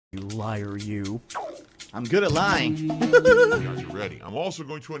You liar, you. I'm good at lying. You guys are ready. I'm also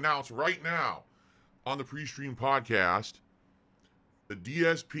going to announce right now on the pre-stream podcast the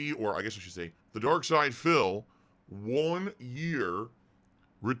DSP, or I guess I should say the Darkside Phil 1 year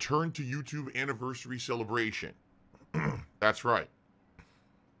return to YouTube anniversary celebration. That's right.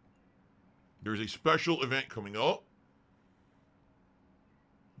 There's a special event coming up.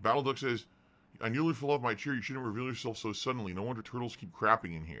 Battleduck says, I nearly fell off my chair. You shouldn't reveal yourself so suddenly. No wonder turtles keep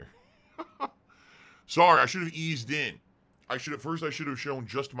crapping in here. Sorry, I should have eased in. I should have shown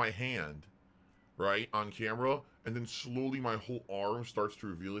just my hand, right, on camera, and then slowly my whole arm starts to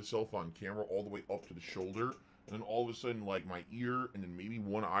reveal itself on camera all the way up to the shoulder, and then all of a sudden, like, my ear, and then maybe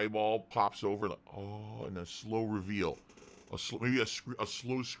one eyeball pops over, like, oh, and a slow reveal. Maybe a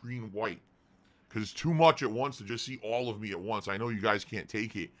slow screen white. Because it's too much at once to just see all of me at once. I know you guys can't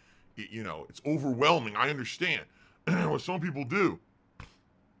take it. You know, it's overwhelming. I understand. What some people do,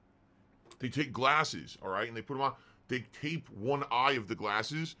 they take glasses, all right, and they put them on. They tape one eye of the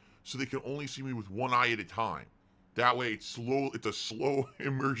glasses so they can only see me with one eye at a time. That way, it's a slow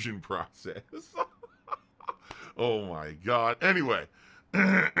immersion process. Oh my God. Anyway,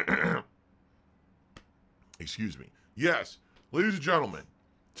 excuse me. Yes, ladies and gentlemen,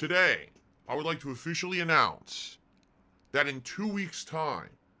 today I would like to officially announce that in 2 weeks' time,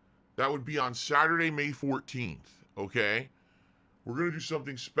 that would be on Saturday, May 14th, okay? We're going to do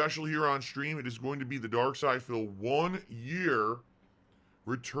something special here on stream. It is going to be the Darkside Phil 1 year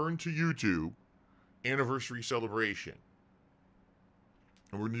return to YouTube anniversary celebration.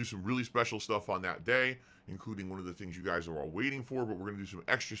 And we're going to do some really special stuff on that day, including one of the things you guys are all waiting for, but we're going to do some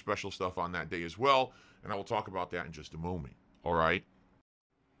extra special stuff on that day as well, and I will talk about that in just a moment, all right?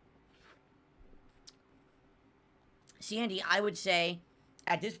 Sandy, I would say,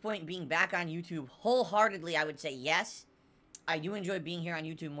 at this point, being back on YouTube, wholeheartedly, I would say yes. I do enjoy being here on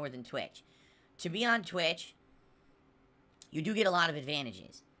YouTube more than Twitch. To be on Twitch, you do get a lot of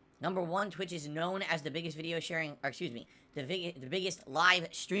advantages. Number one, Twitch is known as the biggest video sharing, or excuse me, the biggest live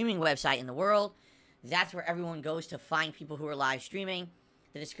streaming website in the world. That's where everyone goes to find people who are live streaming.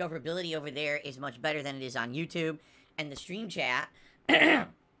 The discoverability over there is much better than it is on YouTube. And the stream chat, in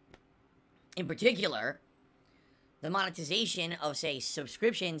particular, the monetization of, say,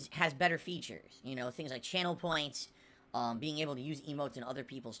 subscriptions has better features. You know, things like channel points, being able to use emotes in other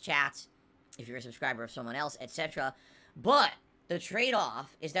people's chats, if you're a subscriber of someone else, etc. But the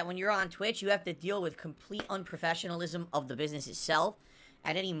trade-off is that when you're on Twitch, you have to deal with complete unprofessionalism of the business itself.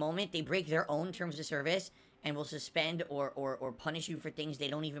 At any moment, they break their own terms of service and will suspend or punish you for things they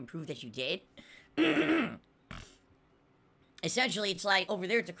don't even prove that you did. Essentially, it's like, over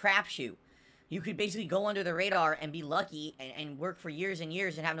there, it's a crapshoot. You could basically go under the radar and be lucky and work for years and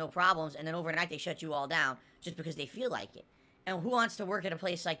years and have no problems, and then overnight they shut you all down just because they feel like it. And who wants to work at a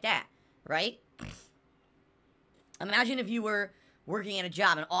place like that, right? Imagine if you were working at a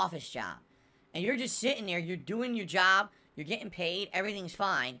job, an office job, and you're just sitting there, you're doing your job, you're getting paid, everything's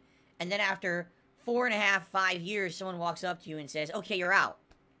fine, and then after 4.5, 5 years, someone walks up to you and says, okay, you're out.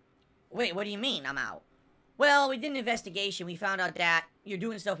 Wait, what do you mean I'm out? Well, we did an investigation. We found out that you're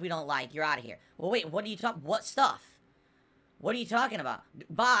doing stuff we don't like. You're out of here. Well, wait, what stuff? What are you talking about?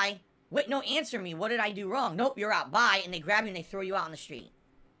 Bye. Wait, no, answer me. What did I do wrong? Nope, you're out. Bye. And they grab you and they throw you out on the street.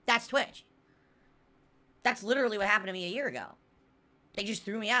 That's Twitch. That's literally what happened to me a year ago. They just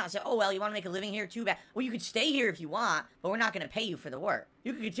threw me out and said, oh, well, you want to make a living here? Too bad. Well, you could stay here if you want, but we're not going to pay you for the work.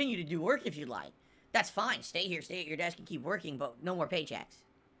 You can continue to do work if you'd like. That's fine. Stay here, stay at your desk and keep working, but no more paychecks.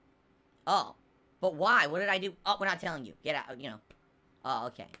 Oh. But why? What did I do? Oh, we're not telling you. Get out, you know. Oh,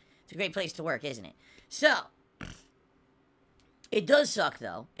 okay. It's a great place to work, isn't it? So, it does suck,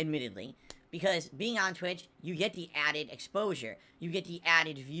 though, admittedly, because being on Twitch, you get the added exposure. You get the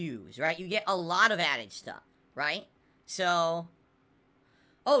added views, right? You get a lot of added stuff, right? So,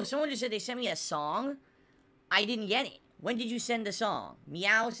 oh, someone just said they sent me a song. I didn't get it. When did you send the song?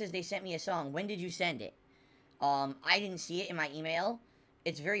 Meow says they sent me a song. When did you send it? I didn't see it in my email.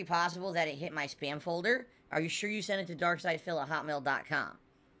 It's very possible that it hit my spam folder. Are you sure you sent it to darksidephil@hotmail.com?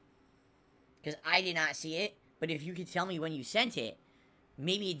 Because I did not see it. But if you could tell me when you sent it,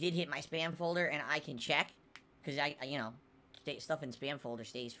 maybe it did hit my spam folder and I can check. Because you know, stuff in spam folder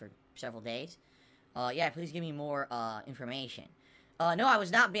stays for several days. Yeah, please give me more information. No, I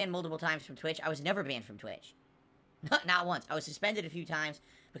was not banned multiple times from Twitch. I was never banned from Twitch. Not once. I was suspended a few times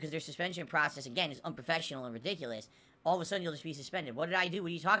because their suspension process, again, is unprofessional and ridiculous. All of a sudden, you'll just be suspended. What did I do? What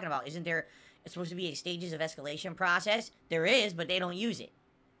are you talking about? Isn't there it's supposed to be a stages of escalation process? There is, but they don't use it.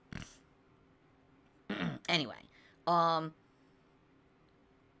 Anyway.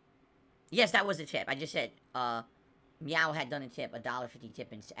 Yes, that was a tip. I just said, Meow had done a tip, $1.50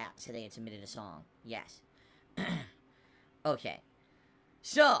 tip, and today it submitted a song. Yes. Okay.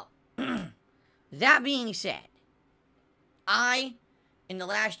 So, that being said, in the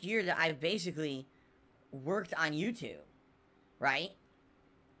last year that I've basically worked on YouTube, right?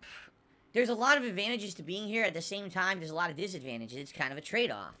 There's a lot of advantages to being here. At the same time, there's a lot of disadvantages. It's kind of a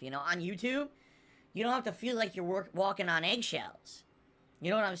trade-off. You know, on YouTube, you don't have to feel like you're walking on eggshells. You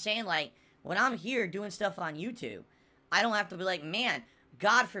know what I'm saying? Like, when I'm here doing stuff on YouTube, I don't have to be like, man,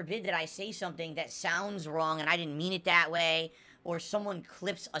 God forbid that I say something that sounds wrong and I didn't mean it that way, or someone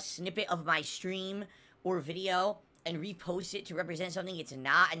clips a snippet of my stream or video and reposts it to represent something it's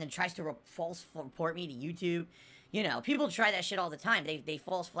not, and then tries to false report me to YouTube. You know, people try that shit all the time. They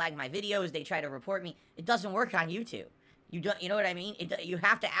false flag my videos. They try to report me. It doesn't work on YouTube. You know what I mean? You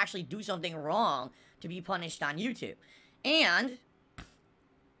have to actually do something wrong to be punished on YouTube. And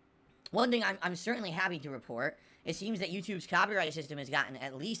one thing I'm certainly happy to report, it seems that YouTube's copyright system has gotten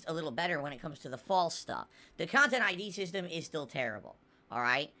at least a little better when it comes to the false stuff. The content ID system is still terrible,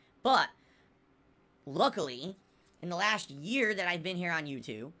 alright? But, luckily, in the last year that I've been here on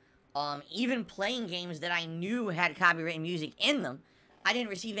YouTube, even playing games that I knew had copyrighted music in them, I didn't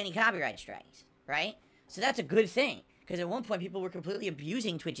receive any copyright strikes, right? So that's a good thing, because at one point people were completely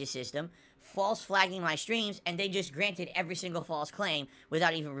abusing Twitch's system, false flagging my streams, and they just granted every single false claim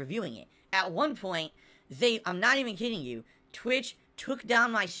without even reviewing it. At one point, I'm not even kidding you, Twitch took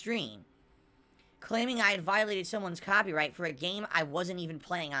down my stream, claiming I had violated someone's copyright for a game I wasn't even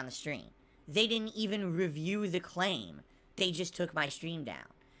playing on the stream. They didn't even review the claim. They just took my stream down.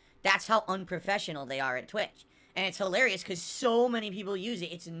 That's how unprofessional they are at Twitch. And it's hilarious because so many people use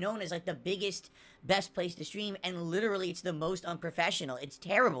it. It's known as like the biggest, best place to stream, and literally it's the most unprofessional. It's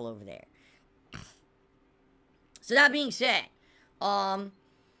terrible over there. So that being said,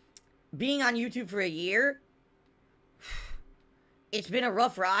 being on YouTube for a year, it's been a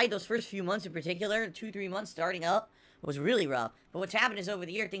rough ride. Those first few months in particular, 2-3 months starting up, was really rough. But what's happened is over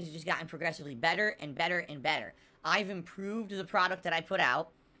the year, things have just gotten progressively better and better and better. I've improved the product that I put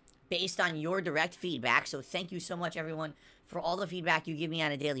out based on your direct feedback. So thank you so much, everyone, for all the feedback you give me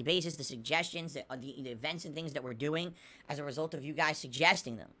on a daily basis, the suggestions, the events and things that we're doing as a result of you guys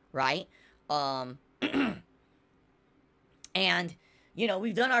suggesting them, right? And, you know,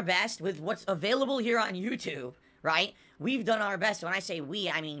 we've done our best with what's available here on YouTube, right? We've done our best. When I say we,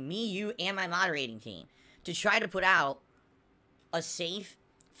 I mean me, you, and my moderating team, to try to put out a safe,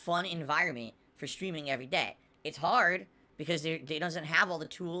 fun environment for streaming every day. It's hard because it doesn't have all the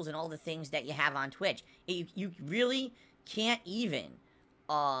tools and all the things that you have on Twitch. You really can't even,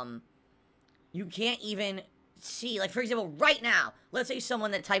 see, like, for example, right now, let's say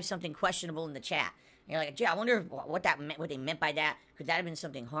someone that types something questionable in the chat. And you're like, gee, I wonder what they meant by that. Could that have been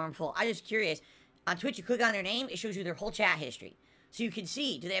something harmful? I'm just curious. On Twitch, you click on their name, it shows you their whole chat history. So you can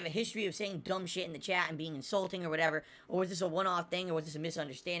see, do they have a history of saying dumb shit in the chat and being insulting or whatever? Or was this a one-off thing, or was this a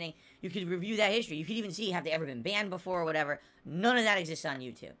misunderstanding? You could review that history. You could even see, have they ever been banned before or whatever? None of that exists on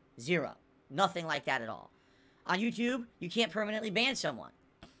YouTube. Zero. Nothing like that at all. On YouTube, you can't permanently ban someone.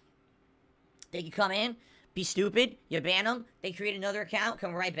 They can come in, be stupid, you ban them, they create another account,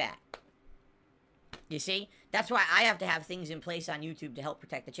 come right back. You see? That's why I have to have things in place on YouTube to help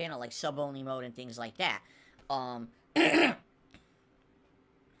protect the channel, like sub-only mode and things like that.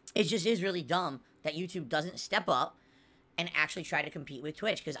 It just is really dumb that YouTube doesn't step up and actually try to compete with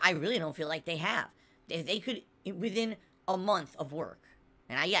Twitch, because I really don't feel like they have. They could, within a month of work,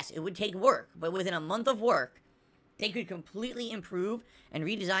 and yes, it would take work, but within a month of work, they could completely improve and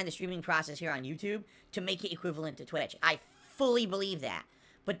redesign the streaming process here on YouTube to make it equivalent to Twitch. I fully believe that.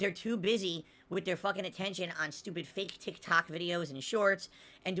 But they're too busy with their fucking attention on stupid fake TikTok videos and shorts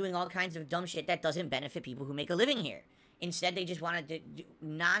and doing all kinds of dumb shit that doesn't benefit people who make a living here. Instead, they just want to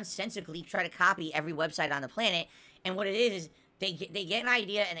nonsensically try to copy every website on the planet. And what it is they get an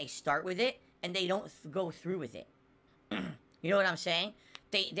idea and they start with it and they don't go through with it. You know what I'm saying?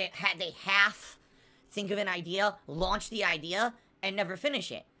 They half think of an idea, launch the idea, and never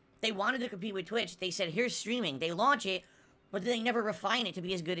finish it. They wanted to compete with Twitch. They said, here's streaming. They launch it, but they never refine it to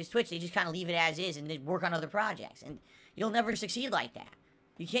be as good as Twitch. They just kind of leave it as is and they work on other projects. And you'll never succeed like that.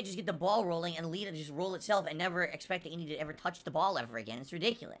 You can't just get the ball rolling and lead it just roll itself and never expect that you need to ever touch the ball ever again. It's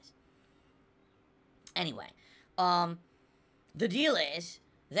ridiculous. Anyway, the deal is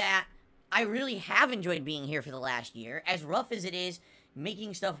that I really have enjoyed being here for the last year. As rough as it is,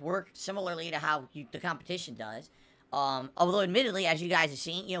 making stuff work similarly to how the competition does. Although admittedly, as you guys have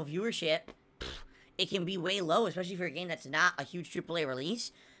seen, you know, viewership, it can be way low, especially for a game that's not a huge AAA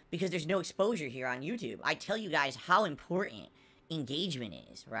release, because there's no exposure here on YouTube. I tell you guys how important engagement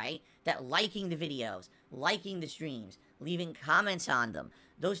is, right? That liking the videos, liking the streams, leaving comments on them.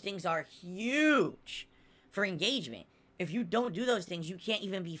 Those things are huge for engagement. If you don't do those things, you can't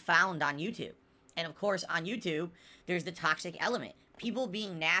even be found on YouTube. And of course, on YouTube, there's the toxic element. People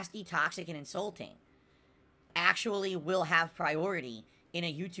being nasty, toxic, and insulting actually will have priority in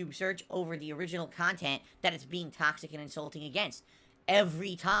a YouTube search over the original content that it's being toxic and insulting against.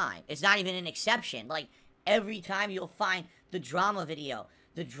 Every time. It's not even an exception. Like, every time you'll find the drama video,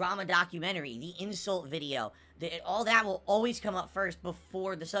 the drama documentary, the insult video, all that will always come up first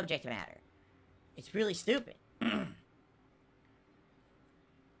before the subject matter. It's really stupid.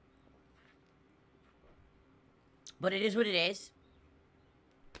 But it is what it is.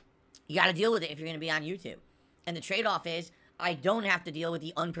 You gotta deal with it if you're gonna be on YouTube. And the trade-off is, I don't have to deal with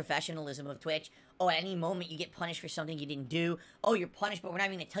the unprofessionalism of Twitch. Oh, at any moment you get punished for something you didn't do. Oh, you're punished, but we're not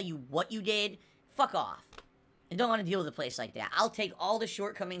even gonna tell you what you did. Fuck off. I don't want to deal with a place like that. I'll take all the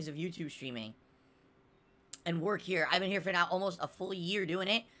shortcomings of YouTube streaming and work here. I've been here for now almost a full year doing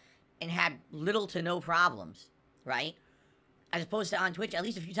it and had little to no problems, right? As opposed to on Twitch, at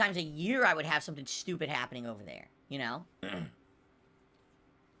least a few times a year I would have something stupid happening over there, you know?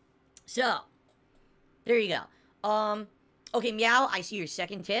 So, there you go. Okay, Meow, I see your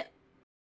second tip.